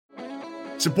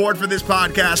Support for this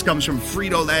podcast comes from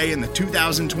Frito-Lay and the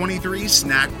 2023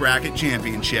 Snack Bracket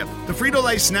Championship. The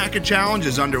Frito-Lay Snack Challenge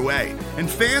is underway, and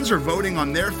fans are voting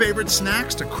on their favorite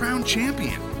snacks to crown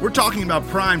champion. We're talking about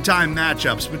prime-time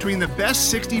matchups between the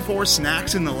best 64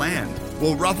 snacks in the land.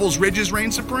 Will Ruffles Ridges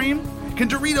reign supreme? Can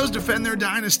Doritos defend their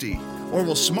dynasty? Or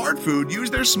will Smart Food use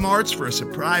their smarts for a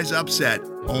surprise upset?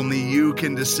 Only you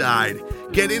can decide.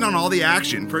 Get in on all the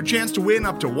action for a chance to win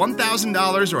up to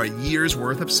 $1,000 or a year's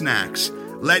worth of snacks.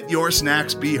 Let your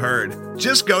snacks be heard.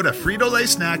 Just go to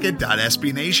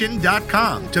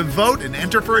fritolaysnacket.sbnation.com to vote and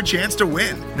enter for a chance to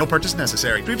win. No purchase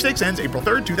necessary. Sweepstakes ends April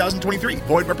 3rd, 2023.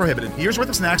 Void where prohibited. Year's worth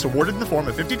of snacks awarded in the form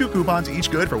of 52 coupons, each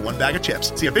good for one bag of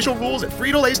chips. See official rules at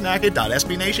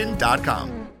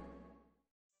fritolaysnacket.sbnation.com.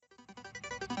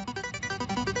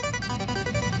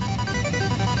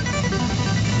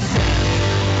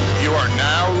 You are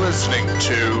now listening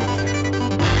to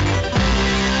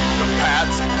the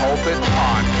Pat's Pulpit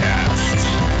Podcast.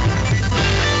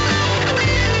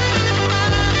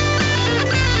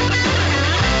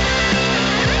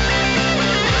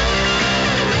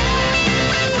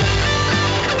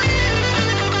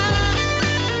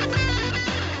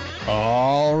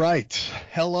 All right.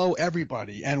 Hello,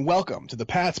 everybody, and welcome to the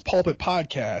Pat's Pulpit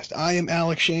Podcast. I am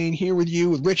Alex Shane here with you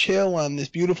with Rich Hill on this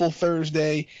beautiful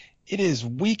Thursday. It is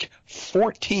week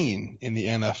 14 in the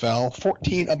NFL,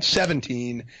 14 of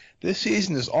 17. This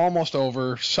season is almost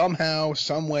over. Somehow,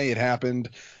 some way it happened.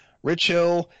 Rich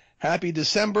Hill, happy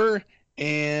December,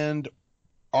 and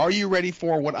are you ready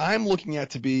for what I'm looking at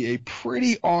to be a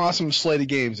pretty awesome slate of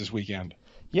games this weekend?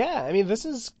 Yeah, I mean, this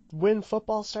is when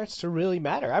football starts to really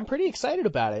matter. I'm pretty excited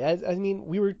about it. I mean,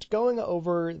 we were going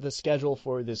over the schedule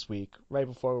for this week right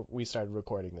before we started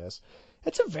recording this.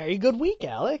 It's a very good week,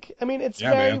 Alec. I mean, it's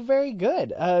very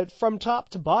good. From top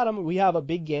to bottom, we have a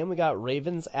big game. We got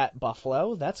Ravens at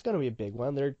Buffalo. That's going to be a big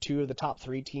one. They're two of the top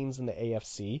three teams in the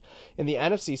AFC. In the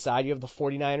NFC side, you have the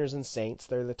 49ers and Saints.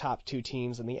 They're the top two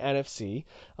teams in the NFC.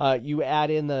 You add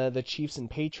in the Chiefs and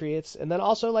Patriots, and then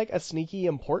also like a sneaky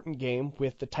important game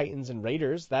with the Titans and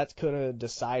Raiders. That's going to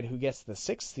decide who gets the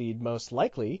sixth seed most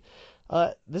likely.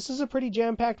 This is a pretty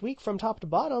jam-packed week from top to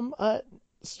bottom.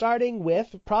 Starting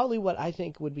with probably what I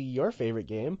think would be your favorite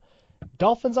game,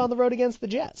 Dolphins on the road against the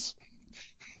Jets.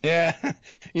 Yeah,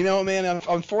 you know, man,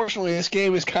 unfortunately, this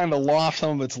game has kind of lost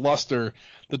some of its luster.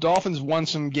 The Dolphins won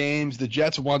some games, the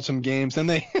Jets won some games, and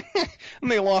they and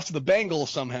they lost to the Bengals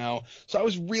somehow. So I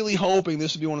was really hoping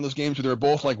this would be one of those games where they're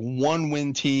both like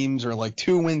one-win teams or like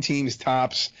two-win teams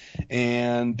tops,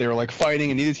 and they were like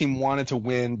fighting, and neither team wanted to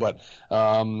win, but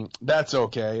that's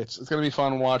okay. It's going to be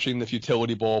fun watching the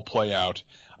Futility Bowl play out.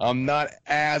 I'm not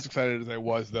as excited as I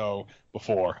was, though,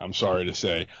 before, I'm sorry to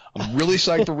say. I'm really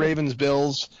psyched for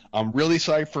Ravens-Bills. I'm really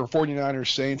psyched for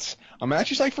 49ers-Saints. I'm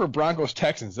actually psyched for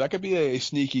Broncos-Texans. That could be a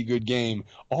sneaky good game.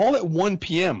 All at 1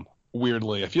 p.m.,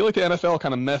 weirdly. I feel like the NFL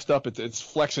kind of messed up its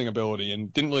flexing ability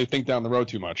and didn't really think down the road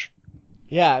too much.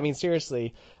 Yeah, I mean,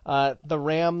 seriously, the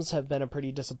Rams have been a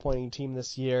pretty disappointing team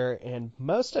this year, and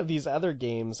most of these other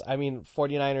games, I mean,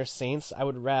 49ers-Saints, I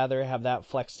would rather have that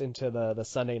flexed into the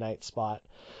Sunday night spot.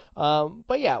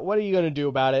 But yeah, what are you going to do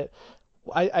about it?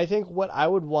 I think what I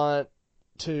would want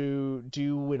to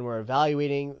do when we're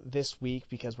evaluating this week,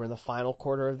 because we're in the final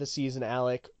quarter of the season,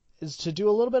 Alec, is to do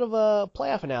a little bit of a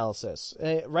playoff analysis.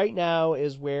 Right now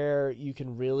is where you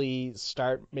can really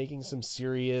start making some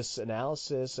serious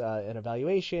analysis and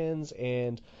evaluations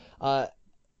and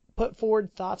put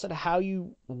forward thoughts on how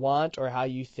you want or how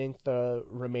you think the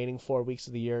remaining 4 weeks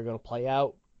of the year are going to play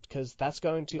out, because that's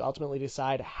going to ultimately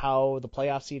decide how the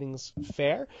playoff seedings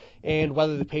fare and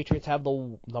whether the Patriots have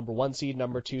the number 1 seed,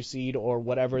 number 2 seed, or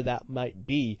whatever that might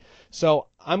be. So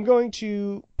I'm going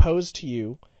to pose to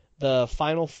you the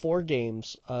final 4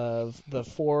 games of the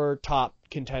 4 top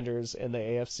contenders in the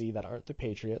AFC that aren't the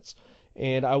Patriots,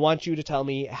 and I want you to tell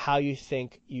me how you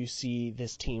think you see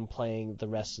this team playing the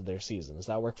rest of their season. Does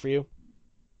that work for you?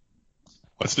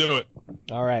 Let's do it.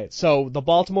 All right. So the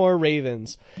Baltimore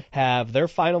Ravens have their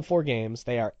final 4 games.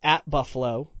 They are at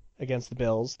Buffalo against the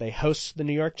Bills. They host the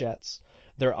New York Jets.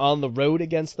 They're on the road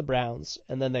against the Browns,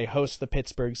 and then they host the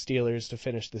Pittsburgh Steelers to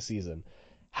finish the season.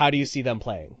 How do you see them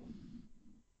playing?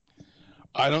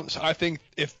 I think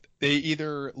if they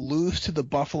either lose to the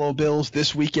Buffalo Bills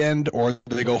this weekend or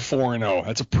they go 4-0.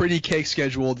 That's a pretty cake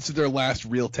schedule. This is their last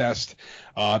real test.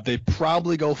 They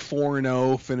probably go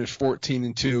 4-0, finish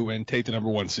 14-2, and take the number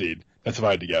 1 seed. That's if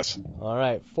I had to guess. All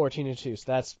right, 14-2. So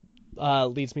that's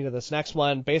leads me to this next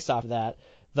one. Based off of that,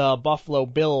 the Buffalo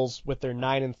Bills, with their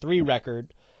 9-3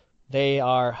 record, They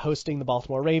are hosting the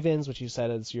Baltimore Ravens, which you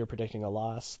said is you're predicting a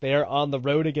loss. They are on the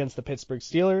road against the Pittsburgh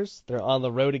Steelers. They're on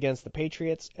the road against the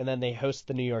Patriots, and then they host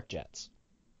the New York Jets.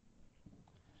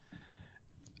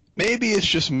 Maybe it's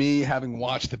just me having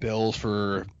watched the Bills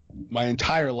for my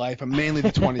entire life, and mainly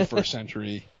the 21st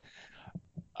century.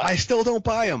 I still don't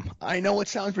buy them. I know it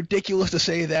sounds ridiculous to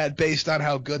say that based on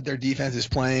how good their defense is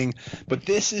playing, but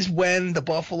this is when the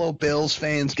Buffalo Bills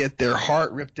fans get their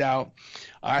heart ripped out.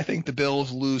 I think the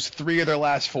Bills lose 3 of their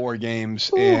last 4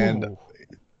 games, and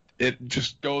it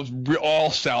just goes all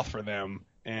south for them.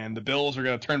 And the Bills are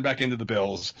going to turn back into the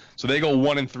Bills. So they go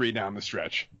 1-3 down the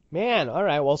stretch. Man, all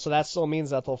right. Well, so that still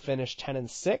means that they'll finish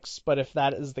 10-6. But if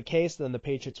that is the case, then the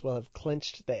Patriots will have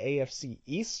clinched the AFC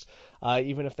East,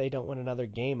 even if they don't win another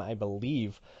game, I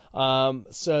believe.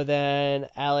 So then,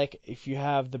 Alec, if you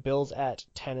have the Bills at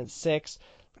 10-6,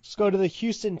 let's go to the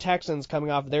Houston Texans coming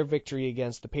off their victory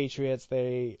against the Patriots.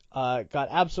 They got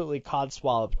absolutely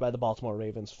codswalloped by the Baltimore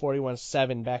Ravens,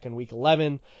 41-7 back in Week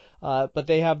 11. But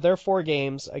they have their 4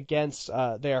 games against,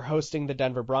 they are hosting the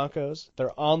Denver Broncos.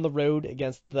 They're on the road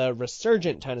against the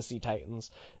resurgent Tennessee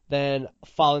Titans, then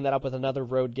following that up with another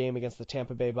road game against the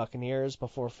Tampa Bay Buccaneers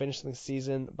before finishing the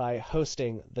season by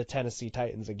hosting the Tennessee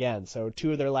Titans again. So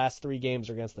 2 of their last 3 games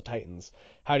are against the Titans.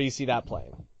 How do you see that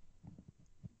playing?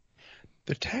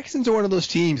 The Texans are one of those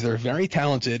teams. They're very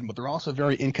talented, but they're also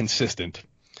very inconsistent.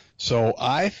 So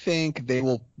I think they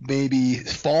will maybe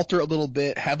falter a little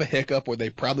bit, have a hiccup where they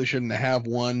probably shouldn't have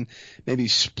one, maybe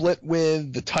split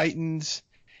with the Titans,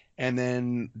 and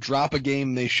then drop a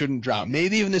game they shouldn't drop.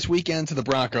 Maybe even this weekend to the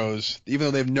Broncos, even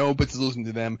though they have no business losing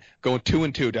to them, going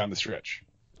 2-2 down the stretch.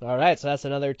 All right, so that's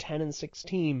another 10-6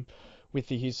 team with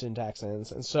the Houston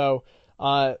Texans. And so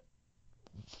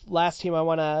last team I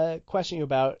want to question you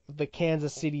about, the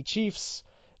Kansas City Chiefs.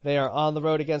 They are on the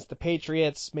road against the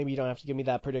Patriots. Maybe you don't have to give me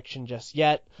that prediction just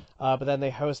yet. But then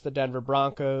they host the Denver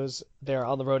Broncos. They're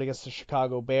on the road against the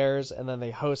Chicago Bears. And then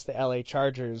they host the LA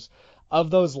Chargers.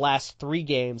 Of those last 3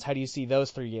 games, how do you see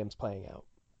those 3 games playing out?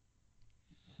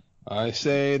 I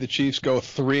say the Chiefs go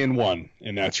 3-1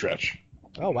 in that stretch.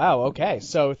 Oh, wow. Okay.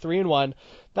 So 3-1.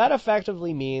 That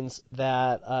effectively means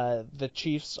that the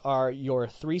Chiefs are your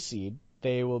 3 seed.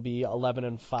 They will be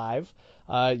 11-5.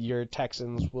 Your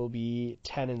Texans will be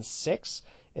 10-6,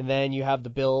 and then you have the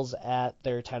Bills at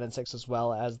their 10-6 as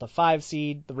well as the 5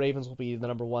 seed. The Ravens will be the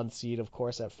number 1 seed, of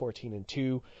course, at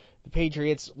 14-2. The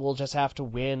Patriots will just have to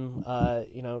win,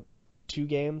 2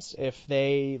 games if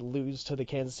they lose to the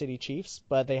Kansas City Chiefs,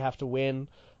 but they have to win.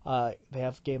 They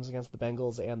have games against the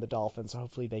Bengals and the Dolphins, so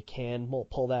hopefully they can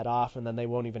pull that off, and then they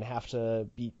won't even have to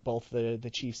beat both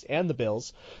the Chiefs and the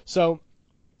Bills. So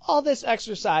all this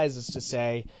exercise is to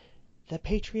say the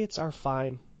Patriots are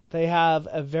fine. They have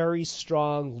a very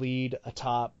strong lead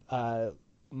atop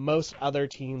most other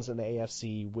teams in the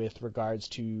AFC with regards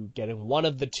to getting one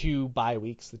of the 2 bye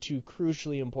weeks, the 2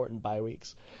 crucially important bye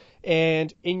weeks.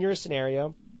 And in your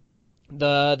scenario,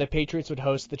 the Patriots would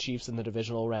host the Chiefs in the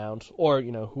divisional round, or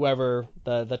whoever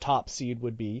the top seed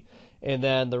would be, and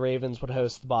then the Ravens would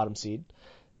host the bottom seed.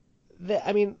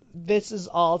 This is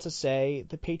all to say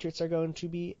the Patriots are going to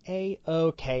be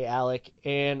A-okay, Alec.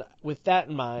 And with that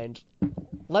in mind,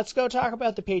 let's go talk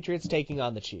about the Patriots taking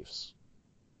on the Chiefs.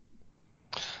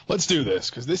 Let's do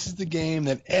this, because this is the game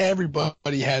that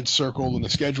everybody had circled when the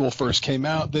schedule first came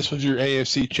out. This was your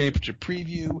AFC Championship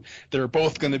preview. They're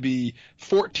both going to be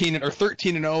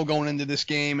 13-0 going into this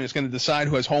game, and it's going to decide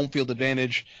who has home field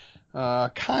advantage.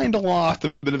 Kind of lost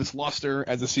a bit of its luster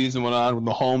as the season went on with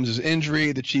Mahomes'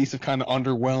 injury. The Chiefs have kind of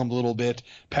underwhelmed a little bit.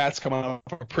 Pat's coming off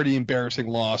a pretty embarrassing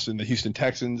loss in the Houston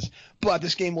Texans. But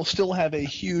this game will still have a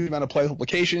huge amount of play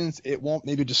implications. It won't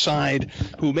maybe decide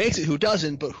who makes it, who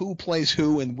doesn't, but who plays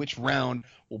who in which round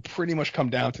will pretty much come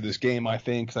down to this game, I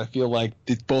think, because I feel like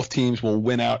both teams will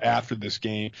win out after this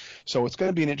game. So it's going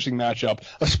to be an interesting matchup,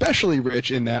 especially,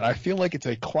 Rich, in that I feel like it's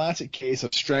a classic case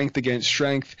of strength against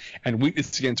strength and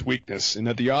weakness against weakness, in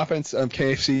that the offense of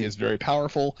KFC is very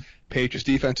powerful, Patriots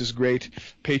defense is great,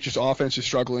 Patriots offense is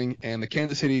struggling, and the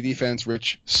Kansas City defense,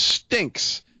 Rich,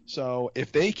 stinks. So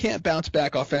if they can't bounce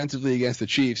back offensively against the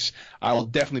Chiefs, I will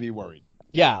definitely be worried.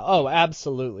 Yeah, oh,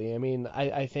 absolutely.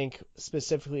 I think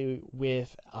specifically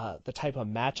with the type of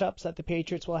matchups that the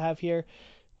Patriots will have here,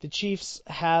 the Chiefs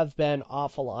have been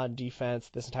awful on defense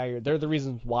this entire year. They're the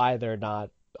reasons why they're not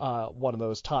one of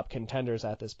those top contenders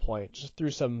at this point. Just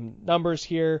through some numbers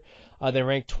here, they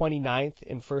ranked 29th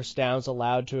in first downs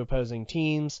allowed to opposing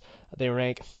teams. They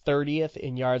rank 30th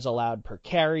in yards allowed per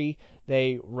carry.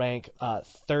 They rank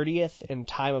 30th in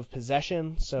time of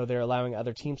possession, so they're allowing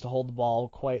other teams to hold the ball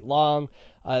quite long.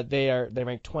 They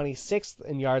rank 26th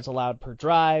in yards allowed per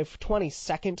drive,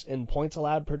 22nd in points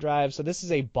allowed per drive. So this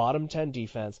is a bottom 10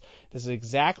 defense. This is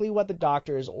exactly what the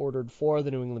doctors ordered for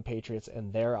the New England Patriots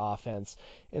and their offense.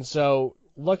 And so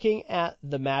looking at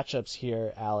the matchups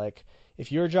here, Alec,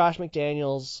 if you're Josh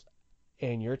McDaniels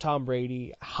and you're Tom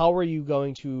Brady, how are you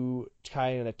going to try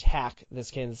and attack this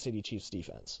Kansas City Chiefs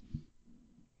defense?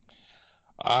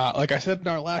 Like I said in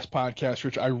our last podcast,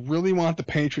 Rich, I really want the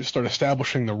Patriots to start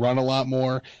establishing the run a lot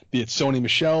more, be it Sony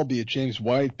Michel, be it James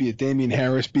White, be it Damian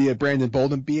Harris, be it Brandon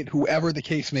Bolden, be it whoever the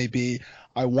case may be.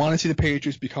 I want to see the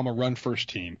Patriots become a run-first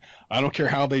team. I don't care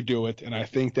how they do it, and I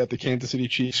think that the Kansas City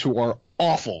Chiefs, who are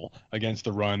awful against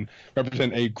the run,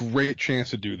 represent a great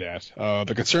chance to do that.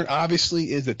 The concern,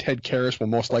 obviously, is that Ted Karras will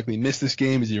most likely miss this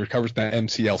game as he recovers that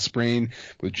MCL sprain,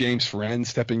 with James Ferenz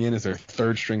stepping in as their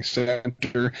third-string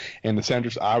center, and the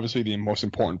center's obviously the most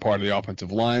important part of the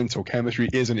offensive line, so chemistry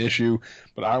is an issue.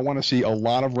 But I want to see a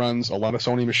lot of runs, a lot of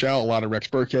Sony Michel, a lot of Rex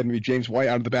Burkhead, maybe James White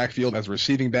out of the backfield as a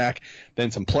receiving back,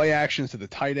 then some play actions to the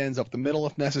tight ends up the middle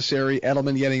if necessary,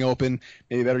 Edelman getting open,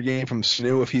 maybe a better game from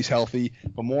Sanu if he's healthy.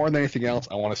 But more than anything else,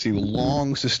 I want to see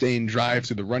long, sustained drives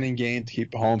through the running game to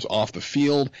keep Mahomes off the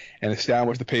field and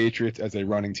establish the Patriots as a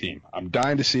running team. I'm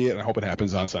dying to see it, and I hope it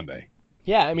happens on Sunday.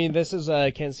 Yeah, I mean, this is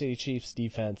a Kansas City Chiefs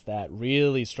defense that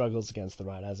really struggles against the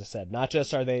run. As I said, not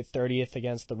just are they 30th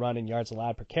against the run in yards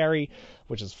allowed per carry,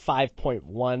 which is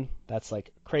 5.1. That's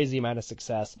like crazy amount of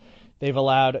success. They've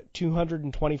allowed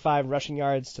 225 rushing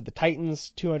yards to the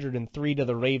Titans, 203 to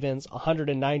the Ravens,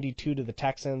 192 to the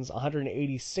Texans,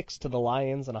 186 to the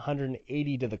Lions, and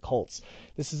 180 to the Colts.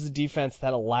 This is a defense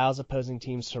that allows opposing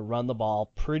teams to run the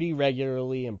ball pretty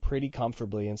regularly and pretty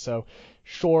comfortably. And so,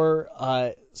 sure,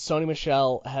 Sony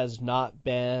Michel has not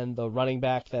been the running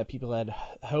back that people had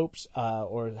hoped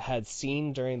or had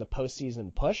seen during the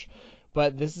postseason push.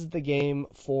 But this is the game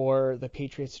for the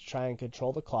Patriots to try and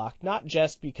control the clock, not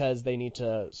just because they need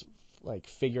to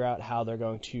figure out how they're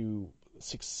going to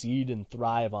succeed and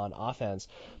thrive on offense,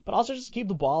 but also just keep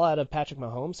the ball out of Patrick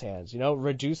Mahomes' hands.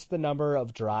 Reduce the number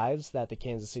of drives that the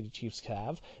Kansas City Chiefs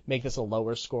have, make this a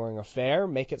lower scoring affair,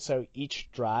 make it so each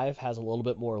drive has a little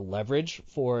bit more leverage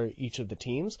for each of the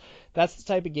teams. That's the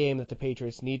type of game that the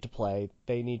Patriots need to play.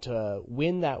 They need to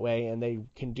win that way, and they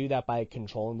can do that by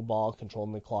controlling the ball,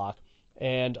 controlling the clock.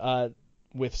 And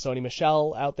with Sony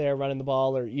Michel out there running the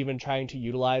ball, or even trying to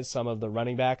utilize some of the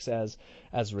running backs as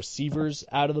receivers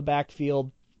out of the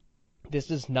backfield,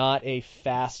 this is not a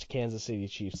fast Kansas City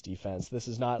Chiefs defense. This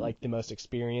is not like the most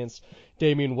experienced.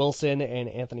 Damian Wilson and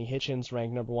Anthony Hitchens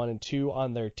ranked number 1 and 2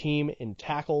 on their team in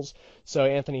tackles. So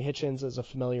Anthony Hitchens is a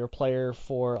familiar player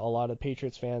for a lot of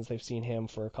Patriots fans. They've seen him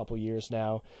for a couple years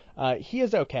now. He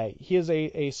is okay. He is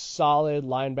a solid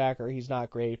linebacker. He's not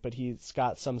great, but he's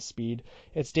got some speed.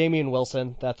 It's Damian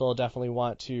Wilson that they'll definitely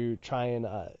want to try and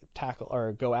tackle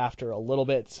or go after a little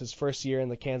bit. It's his first year in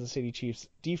the Kansas City Chiefs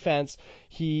defense.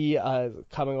 He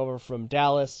coming over from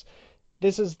Dallas.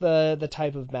 This is the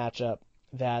type of matchup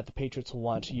that the Patriots will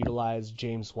want to utilize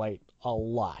James White a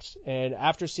lot. And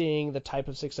after seeing the type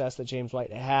of success that James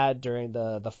White had during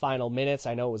the final minutes,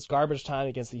 I know it was garbage time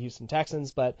against the Houston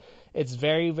Texans, but it's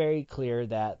very, very clear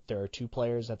that there are two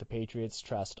players that the Patriots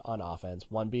trust on offense,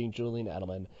 one being Julian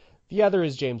Edelman, the other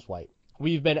is James White.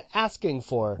 We've been asking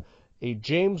for a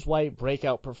James White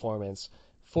breakout performance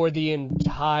for the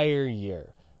entire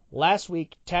year. Last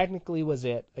week technically was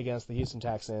it against the Houston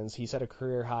Texans. He set a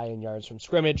career high in yards from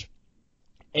scrimmage.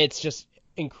 It's just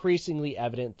increasingly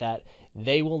evident that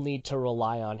they will need to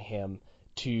rely on him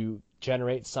to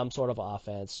generate some sort of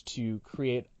offense, to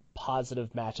create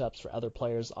positive matchups for other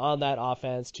players on that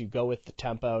offense, to go with the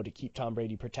tempo, to keep Tom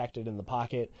Brady protected in the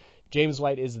pocket. James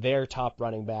White is their top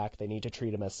running back. They need to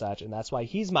treat him as such, and that's why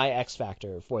he's my X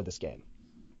factor for this game.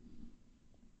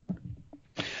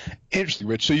 Interesting,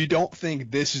 Rich. So you don't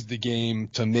think this is the game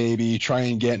to maybe try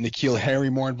and get N'Keal Harry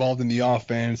more involved in the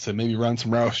offense, and maybe run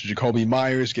some routes to Jacoby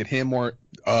Myers, get him more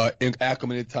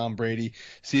acclimated to Tom Brady,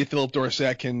 see if Philip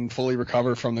Dorsett can fully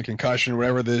recover from the concussion,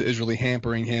 whatever is really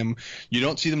hampering him. You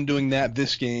don't see them doing that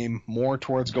this game, more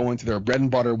towards going to their bread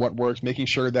and butter, what works, making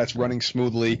sure that's running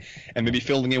smoothly, and maybe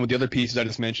filling in with the other pieces I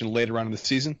just mentioned later on in the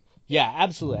season? Yeah,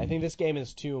 absolutely. I think this game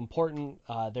is too important.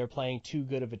 They're playing too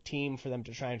good of a team for them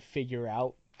to try and figure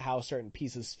out how certain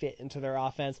pieces fit into their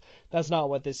offense. That's not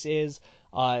what this is.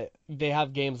 They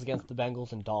have games against the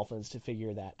Bengals and Dolphins to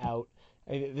figure that out.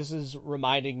 This is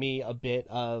reminding me a bit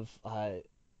of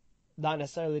not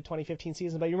necessarily the 2015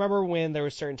 season, but you remember when there were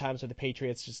certain times where the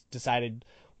Patriots just decided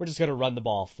we're just going to run the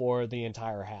ball for the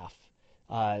entire half.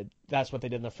 That's what they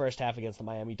did in the first half against the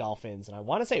Miami Dolphins, and I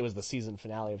want to say it was the season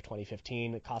finale of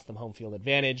 2015. It cost them home field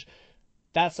advantage.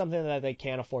 That's something that they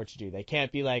can't afford to do. They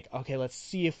can't be like, okay, let's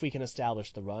see if we can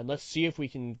establish the run. Let's see if we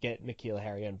can get N'Keal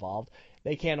Harry involved.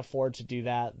 They can't afford to do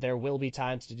that. There will be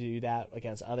times to do that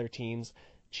against other teams.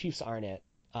 Chiefs aren't it.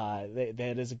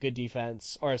 That is a good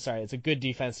defense, it's a good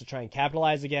defense to try and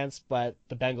capitalize against, but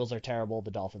the Bengals are terrible, the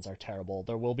Dolphins are terrible.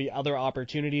 There will be other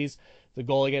opportunities. The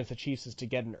goal against the Chiefs is to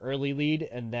get an early lead,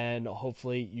 and then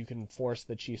hopefully you can force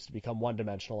the Chiefs to become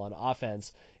one-dimensional on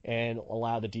offense and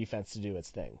allow the defense to do its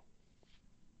thing.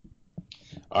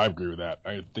 I agree with that.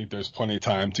 I think there's plenty of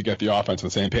time to get the offense on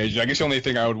the same page. I guess the only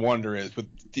thing I would wonder is with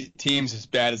teams as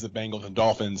bad as the Bengals and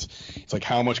Dolphins, it's like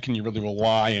how much can you really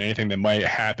rely on anything that might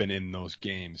happen in those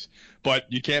games? But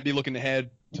you can't be looking ahead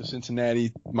to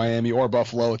Cincinnati, Miami, or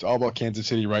Buffalo. It's all about Kansas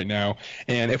City right now.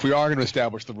 And if we are going to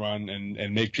establish the run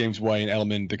and make James White and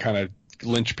Edelman the kind of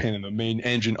linchpin and the main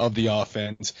engine of the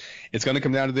offense, it's going to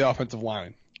come down to the offensive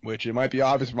line, which it might be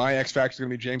obvious my X factor is going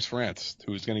to be James Ferentz,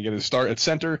 who's going to get his start at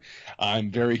center.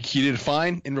 I'm very key to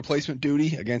fine in replacement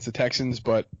duty against the Texans,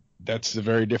 but that's a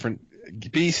very different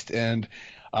beast, and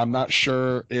I'm not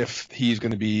sure if he's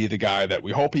going to be the guy that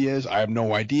we hope he is. I have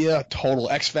no idea. Total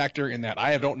X factor in that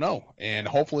I don't know, and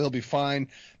hopefully he'll be fine.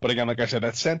 But again, like I said,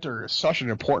 that center is such an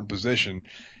important position.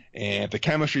 And if the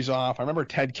chemistry's off, I remember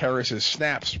Ted Karras'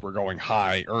 snaps were going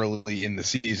high early in the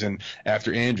season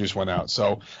after Andrews went out.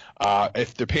 So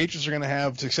if the Patriots are going to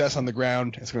have success on the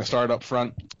ground, it's going to start up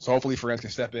front. So hopefully Ferentz can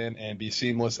step in and be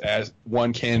seamless as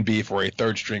one can be for a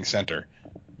third-string center.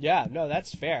 Yeah, no,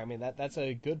 that's fair. I mean, that's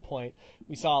a good point.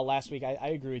 We saw last week, I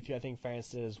agree with you. I think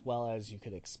Ferentz did as well as you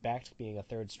could expect, being a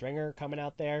third stringer coming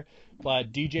out there.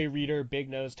 But DJ Reader, big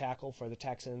nose tackle for the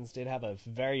Texans, did have a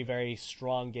very, very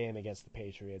strong game against the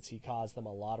Patriots. He caused them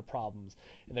a lot of problems.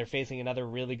 And they're facing another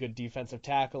really good defensive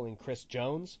tackle in Chris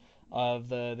Jones of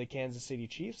the Kansas City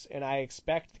Chiefs. And I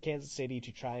expect Kansas City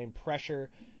to try and pressure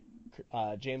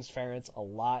James Ferentz a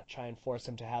lot, try and force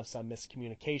him to have some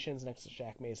miscommunications next to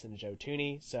Shaq Mason and Joe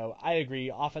Thuney. So I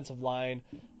agree, offensive line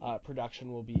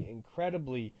production will be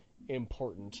incredibly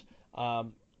important.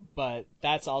 But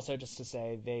that's also just to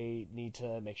say they need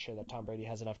to make sure that Tom Brady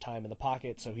has enough time in the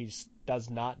pocket so he does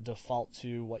not default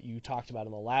to what you talked about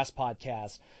in the last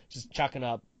podcast, just chucking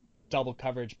up double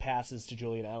coverage passes to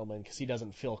Julian Edelman because he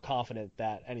doesn't feel confident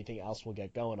that anything else will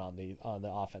get going on the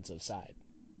offensive side.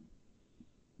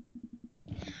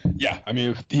 Yeah, I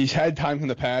mean, he's had times in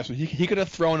the past when he could have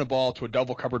thrown a ball to a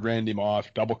double-covered Randy Moss,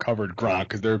 double-covered Gronk,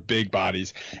 because they're big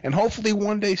bodies. And hopefully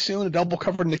one day soon a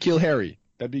double-covered N'Keal Harry.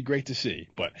 That'd be great to see,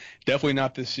 but definitely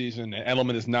not this season.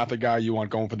 Edelman is not the guy you want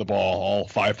going for the ball, all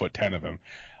 5'10" of him.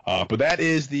 But that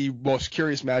is the most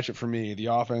curious matchup for me, the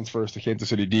offense versus the Kansas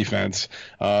City defense.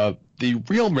 The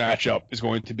real matchup is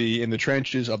going to be in the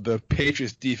trenches of the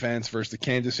Patriots defense versus the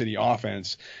Kansas City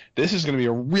offense. This is going to be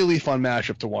a really fun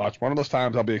matchup to watch. One of those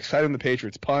times I'll be excited when the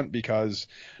Patriots punt because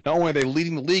not only are they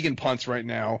leading the league in punts right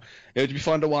now, it would be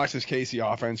fun to watch this KC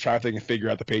offense try if they can figure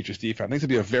out the Patriots defense. I think it's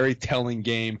going to be a very telling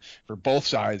game for both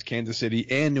sides, Kansas City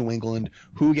and New England,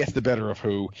 who gets the better of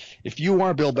who. If you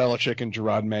are Bill Belichick and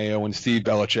Gerard Mayo and Steve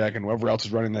Belichick and whoever else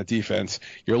is running that defense,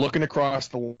 you're looking across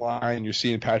the line, you're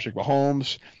seeing Patrick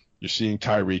Mahomes, you're seeing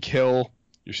Tyreek Hill,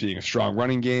 you're seeing a strong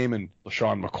running game and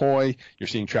LaShawn McCoy, you're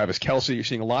seeing Travis Kelce, you're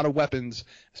seeing a lot of weapons,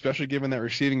 especially given that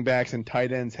receiving backs and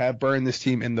tight ends have burned this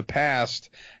team in the past.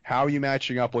 How are you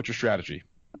matching up? What's your strategy?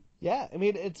 Yeah, I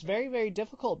mean, it's very, very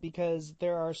difficult because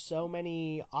there are so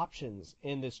many options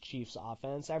in this Chiefs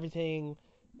offense. Everything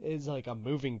is like a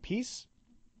moving piece.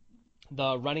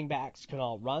 The running backs can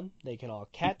all run. They can all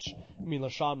catch. I mean,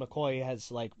 LaShawn McCoy has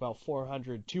like about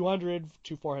 400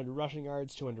 rushing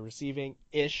yards, 200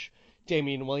 receiving-ish.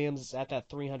 Damian Williams is at that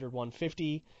 300,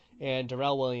 150. And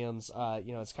Darrell Williams,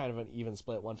 it's kind of an even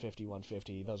split, 150,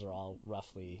 150. Those are all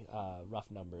roughly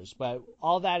rough numbers. But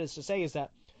all that is to say is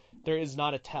that there is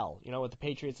not a tell. With the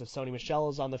Patriots, if Sony Michel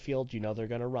is on the field, they're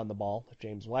going to run the ball. If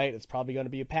James White, it's probably going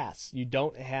to be a pass. You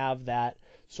don't have that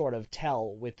sort of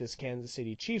tell with this Kansas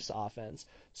City Chiefs offense.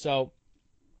 So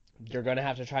you're going to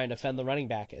have to try and defend the running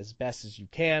back as best as you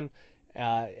can,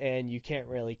 and you can't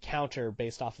really counter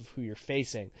based off of who you're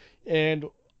facing. And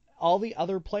all the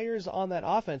other players on that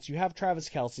offense, you have Travis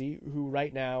Kelce, who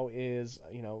right now is,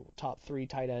 top 3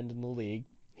 tight end in the league.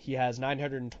 He has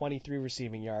 923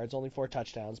 receiving yards, only 4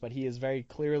 touchdowns, but he is very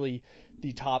clearly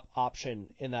the top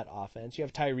option in that offense. You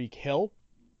have Tyreek Hill,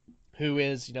 who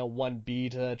is,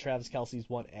 1B to Travis Kelce's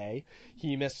 1A.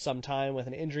 He missed some time with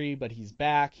an injury, but he's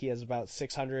back. He has about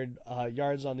 600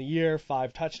 yards on the year,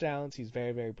 5 touchdowns. He's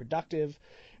very, very productive.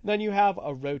 Then you have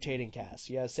a rotating cast.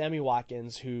 You have Sammy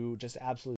Watkins, who just absolutely